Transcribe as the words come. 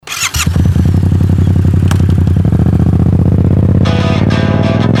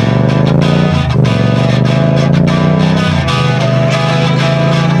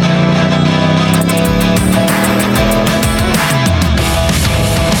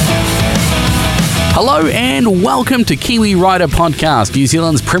Hello and welcome to Kiwi Rider Podcast, New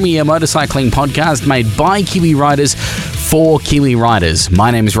Zealand's premier motorcycling podcast made by Kiwi Riders for Kiwi Riders. My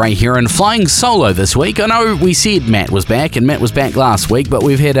name is Ray Heron, flying solo this week. I know we said Matt was back, and Matt was back last week, but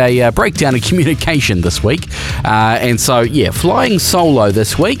we've had a breakdown of communication this week. Flying solo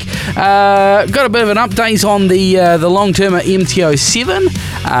this week. Got a bit of an update on the long-termer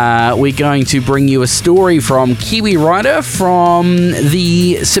MT-07. We're going to bring you a story from Kiwi Rider from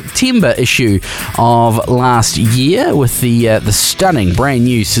the September issue of last year with the stunning brand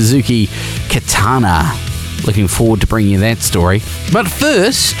new Suzuki Katana. Looking forward to bringing you that story. But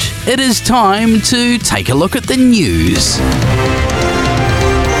first, it is time to take a look at the news.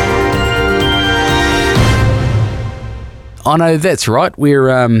 Oh no, that's right.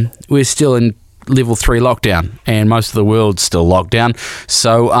 We're still in level 3 lockdown, and most of the world's still locked down.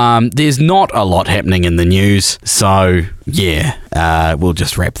 So there's not a lot happening in the news. So yeah, we'll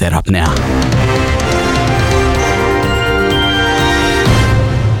just wrap that up now.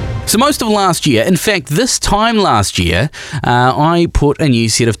 So most of last year, in fact this time last year, I put a new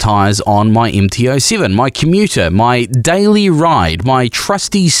set of tyres on my MT-07, my commuter, my daily ride, my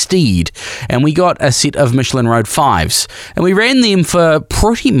trusty steed, and we got a set of Michelin Road 5s, and we ran them for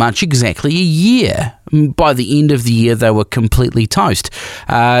pretty much exactly a year. By the end of the year, they were completely toast.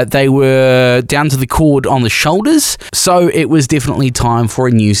 They were down to the cord on the shoulders, so it was definitely time for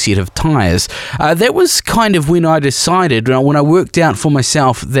a new set of tyres. That was kind of when I decided, when I worked out for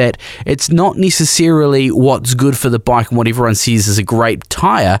myself that it's not necessarily what's good for the bike and what everyone says is a great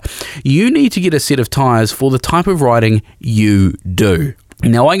tyre. You need to get a set of tyres for the type of riding you do.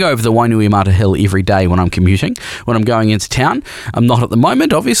 Now, I go over the Wainuiomata Hill every day when I'm commuting, when I'm going into town. I'm not at the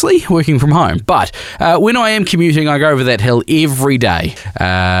moment, obviously, working from home. But when I am commuting, I go over that hill every day.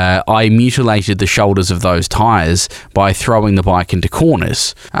 I mutilated the shoulders of those tyres by throwing the bike into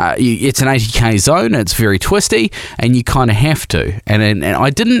corners. It's an 80k zone, it's very twisty, and you kind of have to. And I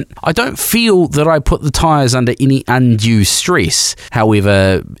don't feel that I put the tyres under any undue stress.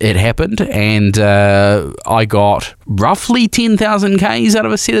 However, it happened, and I got roughly 10,000 k's out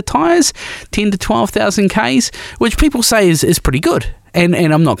of a set of tyres, 10 to 12,000 k's, which people say is pretty good. And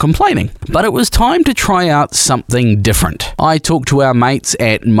I'm not complaining. But it was time to try out something different. I talked to our mates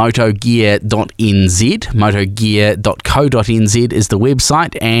at motogear.nz. Motogear.co.nz is the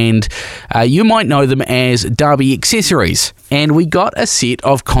website, and you might know them as Derby Accessories. And we got a set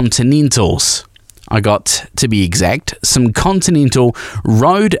of Continentals. I got, to be exact, some Continental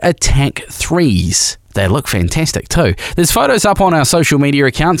Road Attack 3s. They look fantastic too. There's photos up on our social media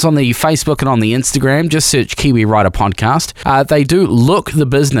accounts on the Facebook and on the Instagram. Just search Kiwi Rider Podcast. They do look the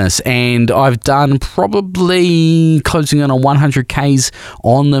business, and I've done probably closing in on 100 Ks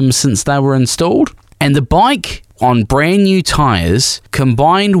on them since they were installed. And the bike on brand new tyres,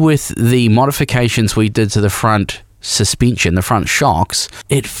 combined with the modifications we did to the front suspension, the front shocks,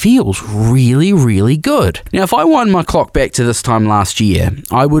 it feels really, really good. Now, if I wind my clock back to this time last year,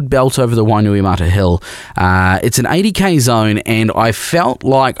 I would belt over the Wainuiomata Hill. It's an 80k zone, and I felt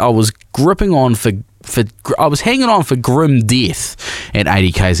like I was gripping on I was hanging on for grim death at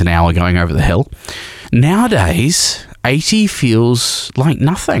 80 k's an hour going over the hill. Nowadays, 80 feels like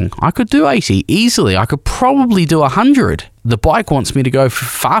nothing. I could do 80 easily. I could probably do 100. The bike wants me to go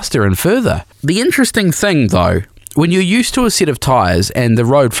faster and further. The interesting thing, though, when you're used to a set of tyres and the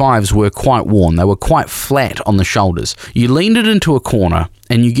Road 5s were quite worn, they were quite flat on the shoulders, you leaned it into a corner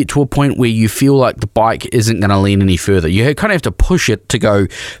and you get to a point where you feel like the bike isn't going to lean any further. You kind of have to push it to go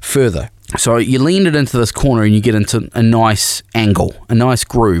further. So you lean it into this corner and you get into a nice angle, a nice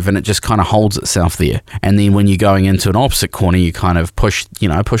groove, and it just kind of holds itself there. And then when you're going into an opposite corner, you kind of push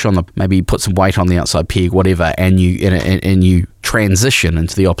on maybe put some weight on the outside peg, whatever, and you transition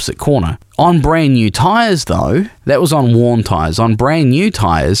into the opposite corner. On brand new tyres, though, that was on worn tyres. On brand new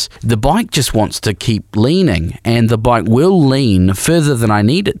tyres, the bike just wants to keep leaning, and the bike will lean further than I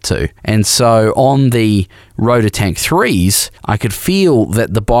need it to. And so on the Road Attack 3s, I could feel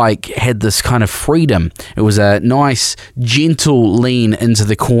that the bike had this kind of freedom. It was a nice, gentle lean into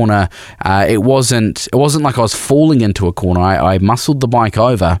the corner. It wasn't like I was falling into a corner. I muscled the bike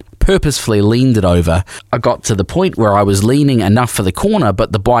over, purposefully leaned it over. I got to the point where I was leaning enough for the corner,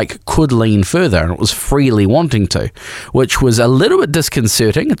 but the bike could lean further, and it was freely wanting to, which was a little bit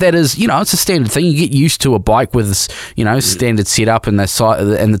disconcerting. That is, it's a standard thing. You get used to a bike with this, standard setup and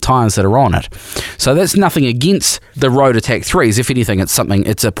the tyres that are on it. So that's nothing against the Road Attack 3s. If anything,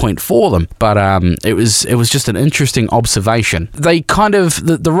 it's a point for them. But it was just an interesting observation. They kind of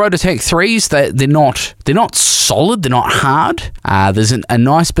the Road Attack 3s, they're not solid. They're not hard. There's a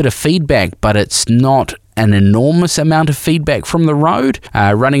nice bit of feedback, but it's not an enormous amount of feedback from the road.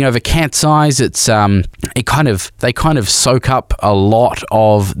 Running over cat's eyes, they kind of soak up a lot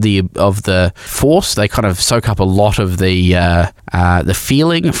of the force. They kind of soak up a lot of the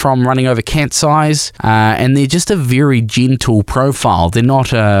feeling from running over cat's eyes, and they're just a very gentle profile. They're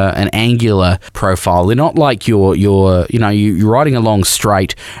not an angular profile. They're not like you're riding along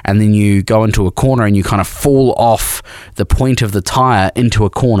straight and then you go into a corner and you kind of fall off the point of the tire into a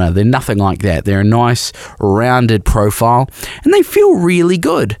corner. They're nothing like that. They're a nice rounded profile and they feel really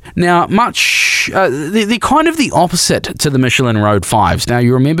good. Now, they're kind of the opposite to the Michelin Road 5s. Now,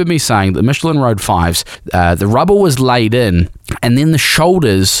 you remember me saying the Michelin Road 5s, the rubber was laid in and then the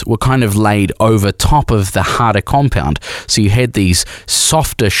shoulders were kind of laid over top of the harder compound. So you had these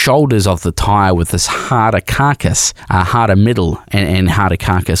softer shoulders of the tire with this harder carcass, harder middle and harder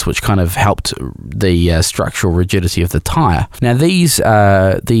carcass, which kind of helped the structural rigidity of the tire. Now these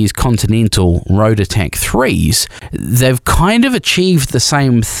Continental Road Attack 3s, they've kind of achieved the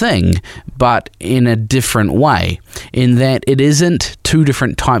same thing, but in a different way, in that it isn't two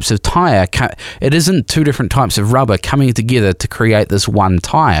different types of tire, it isn't two different types of rubber coming together to create this one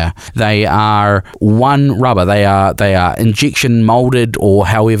tire. They are one rubber. They are injection molded, or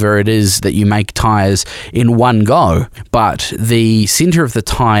however it is that you make tires, in one go. But the center of the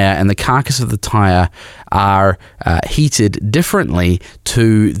tire and the carcass of the tire are heated differently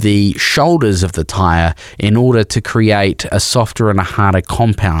to the shoulders of the tire in order to create a softer and a harder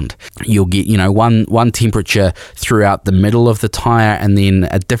compound. You'll get, one temperature throughout the middle of the tire and then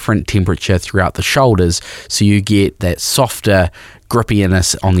a different temperature throughout the shoulders, so you get that softer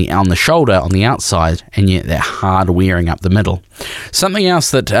grippiness on the shoulder on the outside, and yet that hard wearing up the middle. Something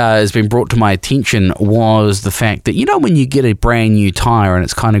else that has been brought to my attention was the fact that, when you get a brand new tire and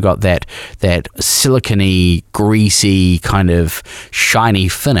it's kind of got that silicone, greasy, kind of shiny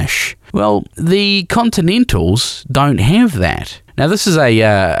finish, well, the Continentals don't have that. Now, this is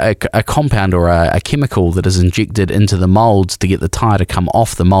a compound or a chemical that is injected into the molds to get the tire to come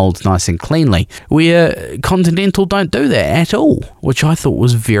off the molds nice and cleanly, where Continental don't do that at all, which I thought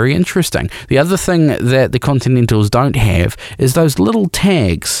was very interesting. The other thing that the Continentals don't have is those little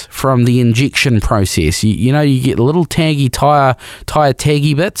tags from the injection process. You get little taggy tire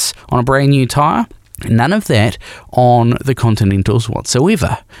taggy bits on a brand new tire. None of that on the Continentals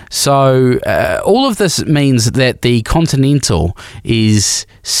whatsoever. So all of this means that the Continental is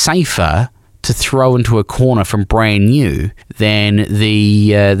safer to throw into a corner from brand new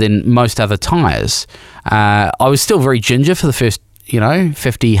than most other tires. I was still very ginger for the first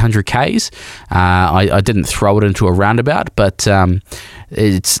 50, 100 Ks. I didn't throw it into a roundabout, but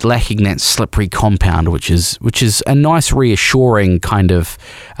it's lacking that slippery compound, which is a nice reassuring kind of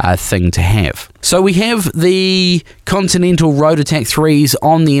thing to have. So we have the Continental Road Attack 3s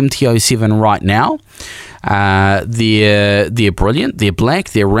on the MT-07 right now. They're brilliant, they're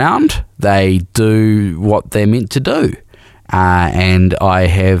black, they're round, they do what they're meant to do. And I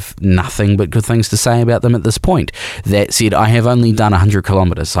have nothing but good things to say about them at this point. That said, I have only done 100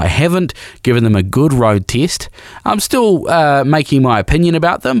 kilometres. I haven't given them a good road test. I'm still making my opinion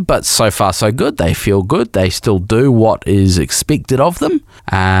about them, but so far so good. They feel good. They still do what is expected of them,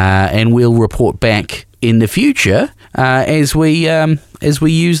 and we'll report back in the future as we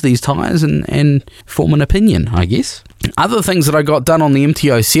use these tyres and form an opinion, I guess. Other things that I got done on the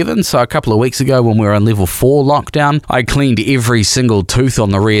MT-07, so a couple of weeks ago when we were on level 4 lockdown, I cleaned every single tooth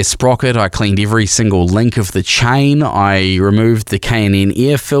on the rear sprocket, I cleaned every single link of the chain, I removed the K&N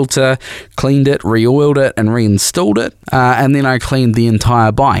air filter, cleaned it, re-oiled it and reinstalled it, and then I cleaned the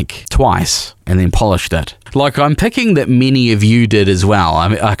entire bike twice and then polished it. Like, I'm picking that many of you did as well.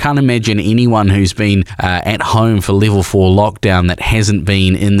 I can't imagine anyone who's been at home for level 4 lockdown that hasn't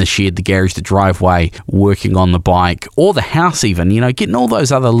been in the shed, the garage, the driveway, working on the bike, or the house even, getting all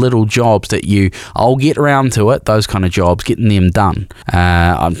those other little jobs that I'll get around to it, those kind of jobs, getting them done.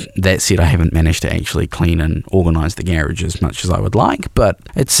 That said, I haven't managed to actually clean and organise the garage as much as I would like, but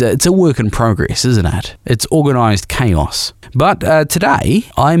it's a work in progress, isn't it? It's organised chaos. But today,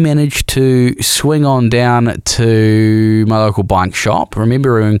 I managed to swing on down to my local bike shop,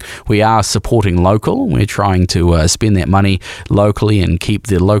 remembering we are supporting local. We're trying to spend that money locally and keep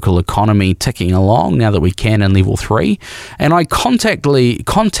the local economy ticking along now that we can in level 3. And I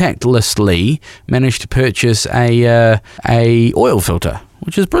contactlessly managed to purchase a oil filter,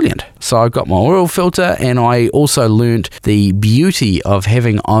 which is brilliant. So I've got my oil filter, and I also learnt the beauty of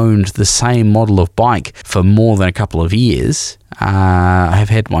having owned the same model of bike for more than a couple of years. I have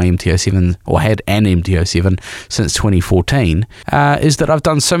had my MT-07, or had an MT-07 since 2014, is that I've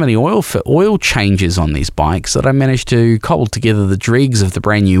done so many oil changes on these bikes that I managed to cobble together the dregs of the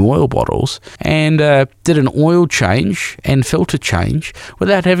brand new oil bottles and did an oil change and filter change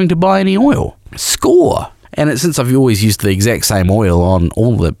without having to buy any oil. Score! And since I've always used the exact same oil on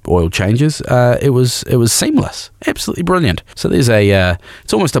all the oil changes, it was seamless, absolutely brilliant. So there's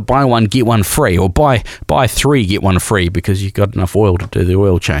it's almost a buy one get one free, or buy 3 get one free, because you've got enough oil to do the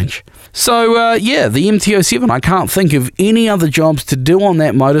oil change. So the MT-07, I can't think of any other jobs to do on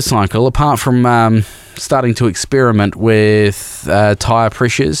that motorcycle apart from starting to experiment with tyre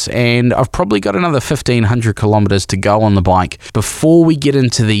pressures, and I've probably got another 1,500 kilometres to go on the bike before we get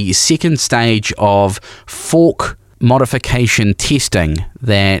into the second stage of fork modification testing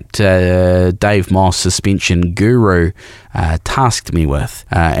that Dave Moss, suspension guru, tasked me with.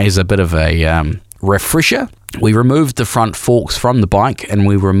 As a bit of a refresher, we removed the front forks from the bike, and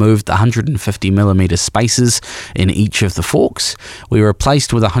we removed the 150mm spacers in each of the forks. We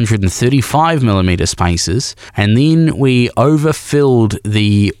replaced with 135mm spacers, and then we overfilled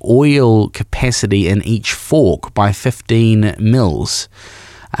the oil capacity in each fork by 15 mils.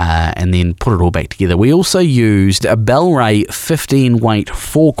 And then put it all back together. We also used a Bellray 15 weight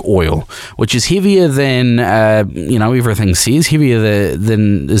fork oil, which is heavier than everything says, heavier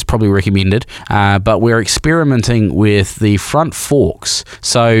than is probably recommended, but we're experimenting with the front forks.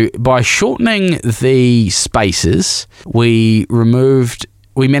 So by shortening the spacers, we managed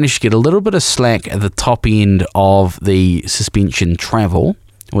to get a little bit of slack at the top end of the suspension travel,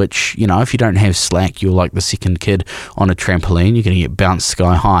 which, if you don't have slack, you're like the second kid on a trampoline. You're going to get bounced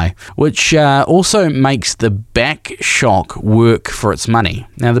sky high, which also makes the back shock work for its money.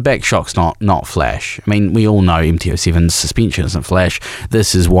 Now, the back shock's not flash. I mean, we all know MT-07's suspension isn't flash.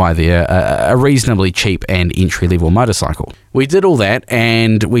 This is why they're a reasonably cheap and entry-level motorcycle. We did all that,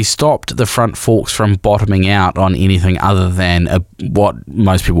 and we stopped the front forks from bottoming out on anything other than what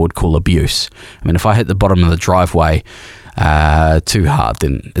most people would call abuse. I mean, if I hit the bottom of the driveway too hard,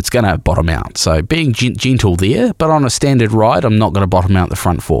 then it's going to bottom out. So being gentle there, but on a standard ride, I'm not going to bottom out the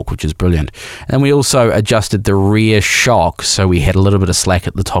front fork, which is brilliant. And we also adjusted the rear shock, so we had a little bit of slack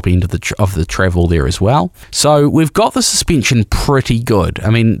at the top end of the travel there as well. So we've got the suspension pretty good.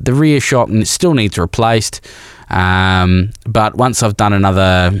 I mean, the rear shock still needs replaced. But once I've done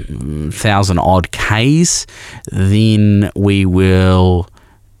another 1,000 odd Ks, then we'll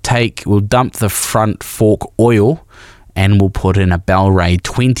dump the front fork oil, and we'll put in a Bellray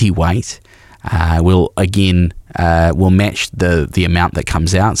 20 weight. We'll match the amount that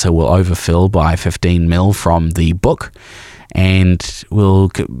comes out, so we'll overfill by 15 mil from the book, and we'll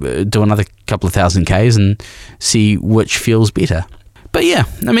do another couple of 1,000 Ks and see which feels better. But yeah,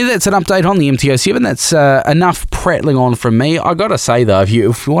 I mean, that's an update on the MT-07. That's enough prattling on from me. I got to say, though, if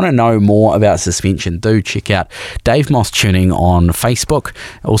you want to know more about suspension, do check out Dave Moss Tuning on Facebook.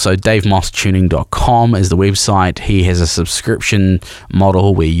 Also, DaveMossTuning.com is the website. He has a subscription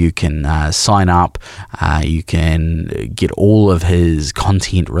model where you can sign up. You can get all of his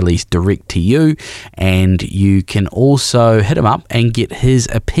content released direct to you, and you can also hit him up and get his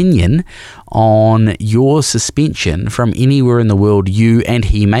opinion on your suspension from anywhere in the world you and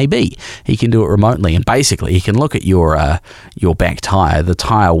he may be. He can do it remotely, and basically he can look at your back tyre, the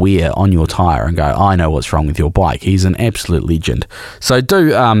tyre wear on your tyre, and go, I know what's wrong with your bike. He's an absolute legend. So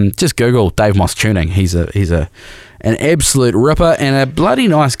do just Google Dave Moss Tuning. He's an absolute ripper and a bloody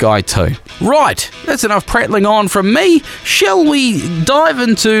nice guy too. Right, that's enough prattling on from me. Shall we dive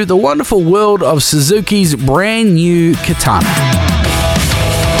into the wonderful world of Suzuki's brand new Katana?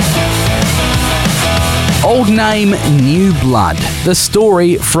 Old name, new blood. The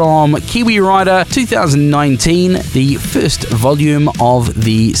story from Kiwi Rider 2019, the first volume of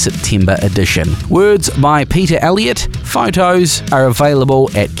the September edition. Words by Peter Elliot. Photos are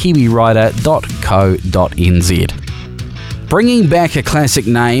available at kiwirider.co.nz. Bringing back a classic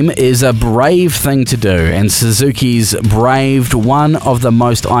name is a brave thing to do, and Suzuki's braved one of the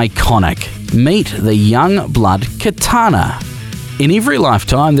most iconic. Meet the young blood Katana. In every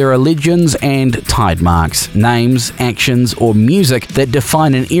lifetime, there are legends and tide marks, names, actions, or music that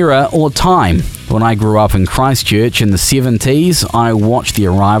define an era or time. When I grew up in Christchurch in the 70s, I watched the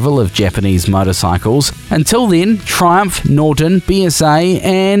arrival of Japanese motorcycles. Until then, Triumph, Norton, BSA,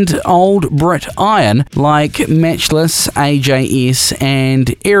 and old Brit Iron like Matchless, AJS,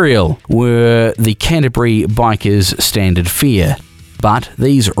 and Ariel were the Canterbury bikers' standard fare. But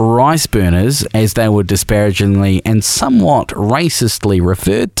these rice burners, as they were disparagingly and somewhat racistly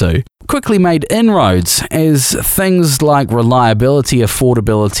referred to, quickly made inroads as things like reliability,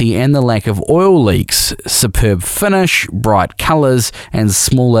 affordability, and the lack of oil leaks, superb finish, bright colours, and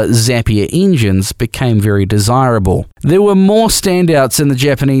smaller, zappier engines became very desirable. There were more standouts in the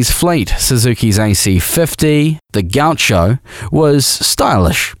Japanese fleet. Suzuki's AC50, the Gaucho, was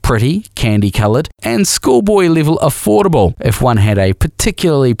stylish, pretty, candy-coloured, and schoolboy-level affordable if one had a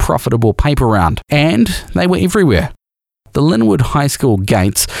particularly profitable paper round, and they were everywhere. The Linwood High School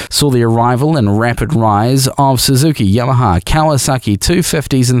gates saw the arrival and rapid rise of Suzuki, Yamaha, Kawasaki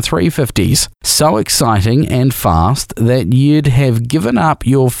 250s and 350s. So exciting and fast that you'd have given up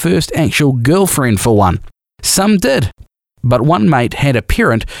your first actual girlfriend for one. Some did, but one mate had a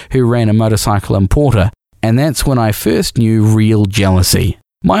parent who ran a motorcycle importer, and that's when I first knew real jealousy.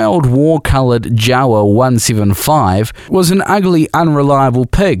 My old war-coloured Jawa 175 was an ugly, unreliable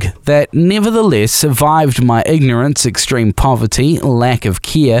pig that nevertheless survived my ignorance, extreme poverty, lack of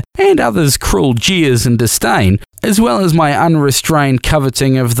care, and others' cruel jeers and disdain, as well as my unrestrained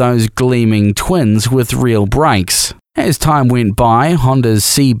coveting of those gleaming twins with real brakes. As time went by, Honda's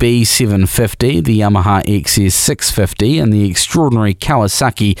CB750, the Yamaha XS650, and the extraordinary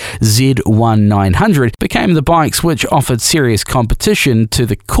Kawasaki Z1900 became the bikes which offered serious competition to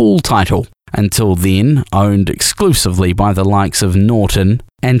the cool title, until then owned exclusively by the likes of Norton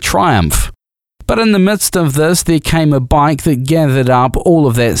and Triumph. But in the midst of this, there came a bike that gathered up all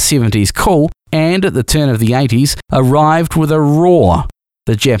of that 70s cool, and at the turn of the 80s, arrived with a roar.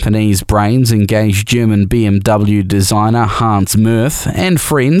 The Japanese brains engaged German BMW designer Hans Merth and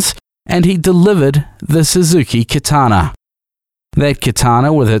friends, and he delivered the Suzuki Katana. That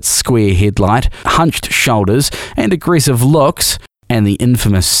Katana, with its square headlight, hunched shoulders, and aggressive looks, and the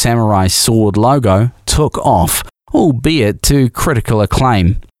infamous samurai sword logo, took off, albeit to critical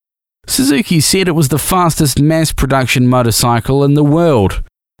acclaim. Suzuki said it was the fastest mass-production motorcycle in the world.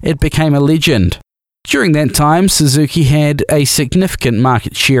 It became a legend. During that time, Suzuki had a significant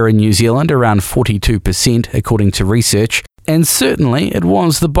market share in New Zealand, around 42% according to research, and certainly it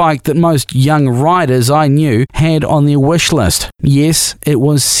was the bike that most young riders I knew had on their wish list. Yes, it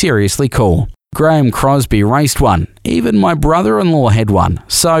was seriously cool. Graham Crosby raced one, even my brother-in-law had one,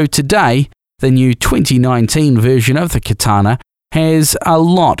 so today, the new 2019 version of the Katana has a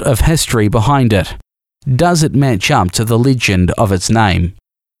lot of history behind it. Does it match up to the legend of its name?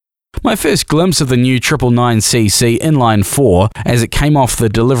 My first glimpse of the new 999cc inline 4 as it came off the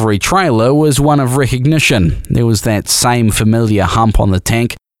delivery trailer was one of recognition. There was that same familiar hump on the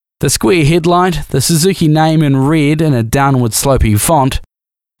tank, the square headlight, the Suzuki name in red in a downward sloping font,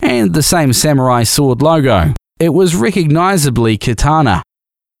 and the same samurai sword logo. It was recognisably Katana,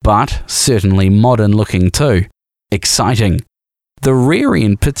 but certainly modern looking too. Exciting. The rear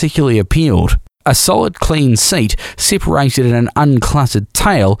end particularly appealed. A solid clean seat separated in an uncluttered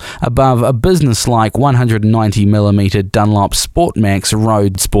tail above a businesslike 190mm Dunlop Sportmax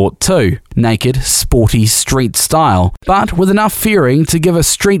Road Sport 2. Naked, sporty street style, but with enough fairing to give a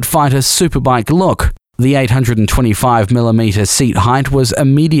Street Fighter superbike look. The 825mm seat height was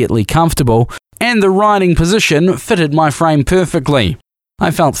immediately comfortable, and the riding position fitted my frame perfectly.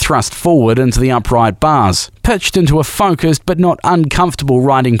 I felt thrust forward into the upright bars, pitched into a focused but not uncomfortable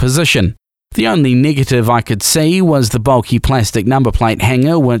riding position. The only negative I could see was the bulky plastic number plate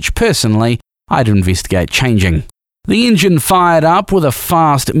hanger, which personally I'd investigate changing. The engine fired up with a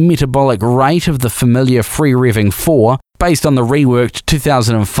fast metabolic rate of the familiar free-revving 4 based on the reworked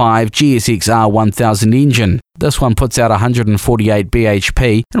 2005 GSX-R 1000 engine. This one puts out 148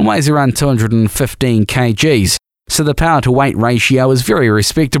 bhp and weighs around 215 kgs, so the power-to-weight ratio is very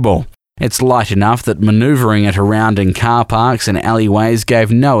respectable. It's light enough that manoeuvring it around in car parks and alleyways gave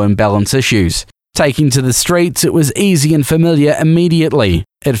no imbalance issues. Taking to the streets, it was easy and familiar immediately.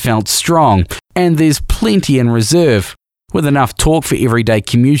 It felt strong, and there's plenty in reserve, with enough torque for everyday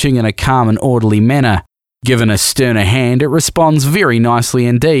commuting in a calm and orderly manner. Given a sterner hand, it responds very nicely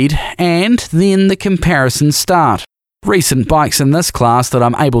indeed, and then the comparisons start. Recent bikes in this class that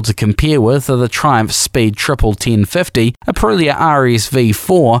I'm able to compare with are the Triumph Speed Triple 1050, Aprilia RS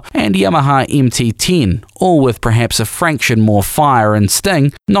V4, and Yamaha MT10, all with perhaps a fraction more fire and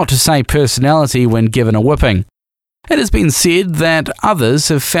sting, not to say personality when given a whipping. It has been said that others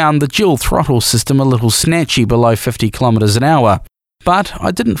have found the dual throttle system a little snatchy below 50 km an hour, but I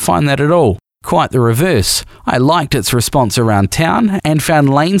didn't find that at all. Quite the reverse. I liked its response around town and found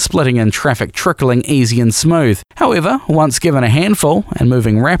lane splitting and traffic trickling easy and smooth. However, once given a handful and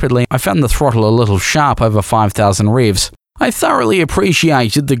moving rapidly, I found the throttle a little sharp over 5,000 revs. I thoroughly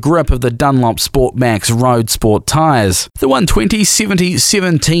appreciated the grip of the Dunlop Sport Max Road Sport tyres. The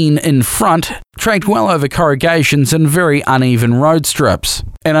 120/70/17 in front tracked well over corrugations and very uneven road strips.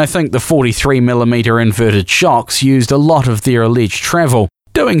 And I think the 43mm inverted shocks used a lot of their alleged travel,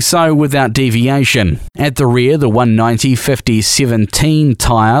 doing so without deviation. At the rear, the 190/50/17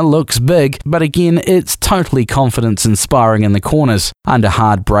 tyre looks big, but again, it's totally confidence-inspiring in the corners. Under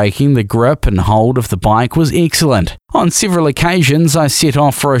hard braking, the grip and hold of the bike was excellent. On several occasions, I set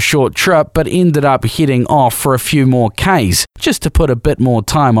off for a short trip, but ended up heading off for a few more Ks, just to put a bit more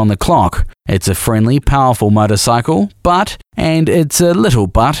time on the clock. It's a friendly, powerful motorcycle, but, and it's a little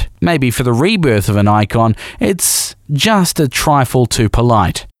but, maybe for the rebirth of an icon, it's just a trifle too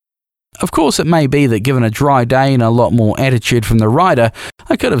polite. Of course, it may be that given a dry day and a lot more attitude from the rider,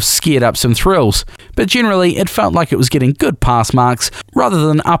 I could have scared up some thrills, but generally it felt like it was getting good pass marks rather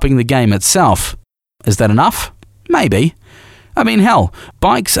than upping the game itself. Is that enough? Maybe. I mean, hell,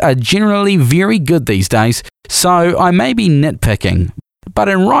 bikes are generally very good these days, so I may be nitpicking. But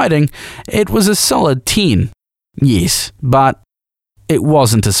in riding, it was a solid 10. Yes, but it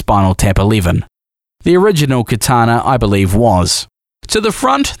wasn't a Spinal Tap 11. The original Katana, I believe, was. To the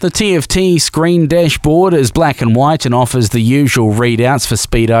front, the TFT screen dashboard is black and white and offers the usual readouts for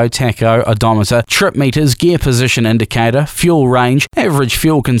speedo, tacho, odometer, trip meters, gear position indicator, fuel range, average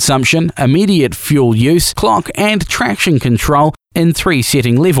fuel consumption, immediate fuel use, clock and traction control in 3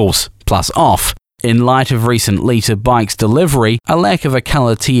 setting levels, plus off. In light of recent litre bikes delivery, a lack of a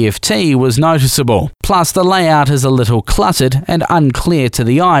colour TFT was noticeable. Plus, the layout is a little cluttered and unclear to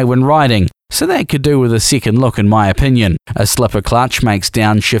the eye when riding, so that could do with a second look in my opinion. A slipper clutch makes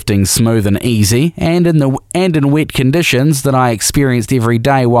downshifting smooth and easy, and in wet conditions that I experienced every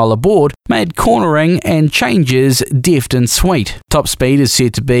day while aboard, made cornering and changes deft and sweet. Top speed is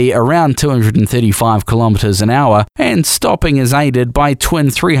said to be around 235 km an hour, and stopping is aided by twin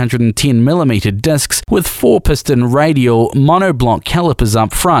 310mm discs with 4-piston radial monoblock calipers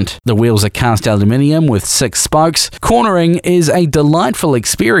up front. The wheels are cast aluminium with 6 spokes. Cornering is a delightful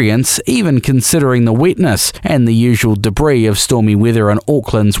experience, even considering the wetness and the usual debris of stormy weather on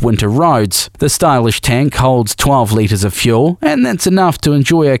Auckland's winter roads. The stylish tank holds 12 litres of fuel, and that's enough to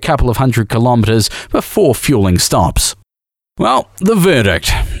enjoy a couple of 100 kilometres before fueling stops. Well, the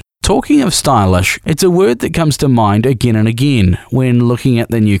verdict. Talking of stylish, it's a word that comes to mind again and again when looking at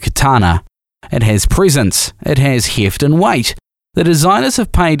the new Katana. It has presence, it has heft and weight. The designers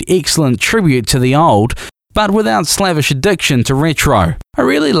have paid excellent tribute to the old, but without slavish addiction to retro. I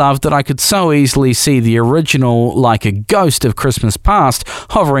really loved that I could so easily see the original like a ghost of Christmas past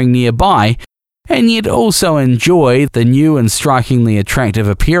hovering nearby, and yet also enjoy the new and strikingly attractive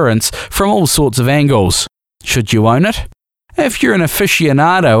appearance from all sorts of angles. Should you own it? If you're an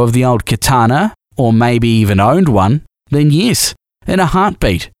aficionado of the old Katana, or maybe even owned one, then yes, in a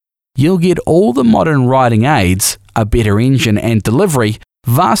heartbeat. You'll get all the modern riding aids, a better engine and delivery,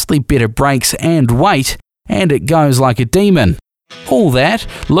 vastly better brakes and weight, and it goes like a demon. All that,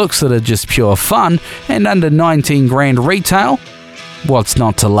 looks that are just pure fun, and under 19 grand retail, what's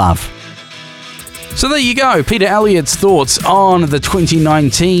not to love? So there you go, Peter Elliot's thoughts on the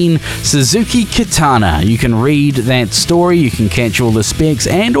 2019 Suzuki Katana. You can read that story, you can catch all the specs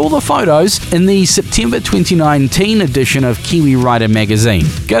and all the photos in the September 2019 edition of Kiwi Rider magazine.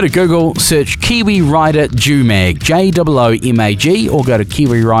 Go to Google, search Kiwi Rider Joomag, JOOMAG, or go to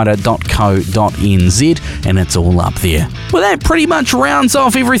kiwirider.co.nz and it's all up there. Well, that pretty much rounds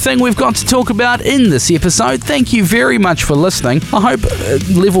off everything we've got to talk about in this episode. Thank you very much for listening. I hope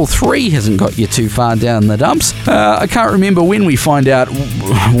level 3 hasn't got you too far down the dumps. I can't remember when we find out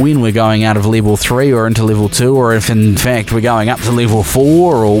when we're going out of level 3 or into level 2, or if in fact we're going up to level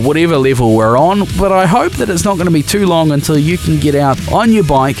 4 or whatever level we're on, but I hope that it's not going to be too long until you can get out on your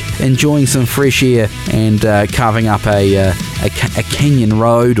bike enjoying some fresh air and carving up a canyon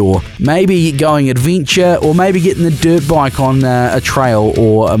road, or maybe going adventure, or maybe getting the dirt bike on a trail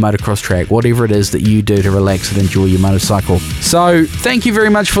or a motocross track, whatever it is that you do to relax and enjoy your motorcycle. So thank you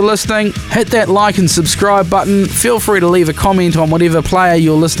very much for listening. Hit that like and subscribe button. Feel free to leave a comment on whatever player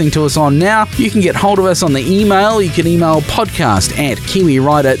you're listening to us on now. You can get hold of us on the email. You can email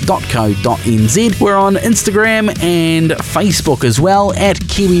podcast@kiwirider.co.nz. We're on Instagram and Facebook as well, at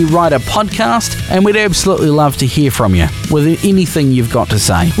Kiwi Rider Podcast, and we'd absolutely love to hear from you. With to anything you've got to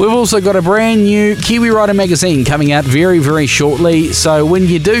say. We've also got a brand new Kiwi Rider magazine coming out very, very shortly. So when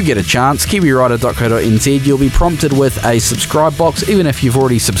you do get a chance, kiwirider.co.nz, you'll be prompted with a subscribe box, even if you've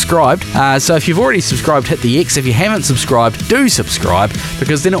already subscribed. So if you've already subscribed, hit the X. If you haven't subscribed, do subscribe,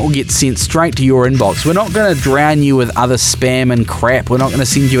 because then it will get sent straight to your inbox. We're not going to drown you with other spam and crap. We're not going to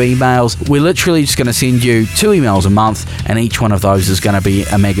send you emails. We're literally just going to send you 2 emails a month, and each one of those is going to be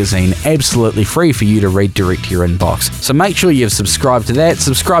a magazine absolutely free for you to read direct to your inbox. So make sure you've subscribed to that.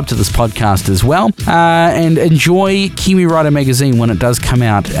 Subscribe to this podcast as well, and enjoy Kiwi Rider magazine when it does come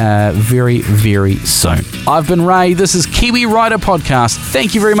out very, very soon. I've been Ray. This is Kiwi Rider Podcast.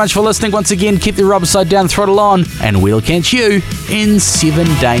 Thank you very much for listening. Once again, keep the rubber side down, throttle on, and we'll catch you in 7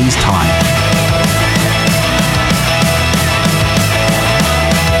 days' time.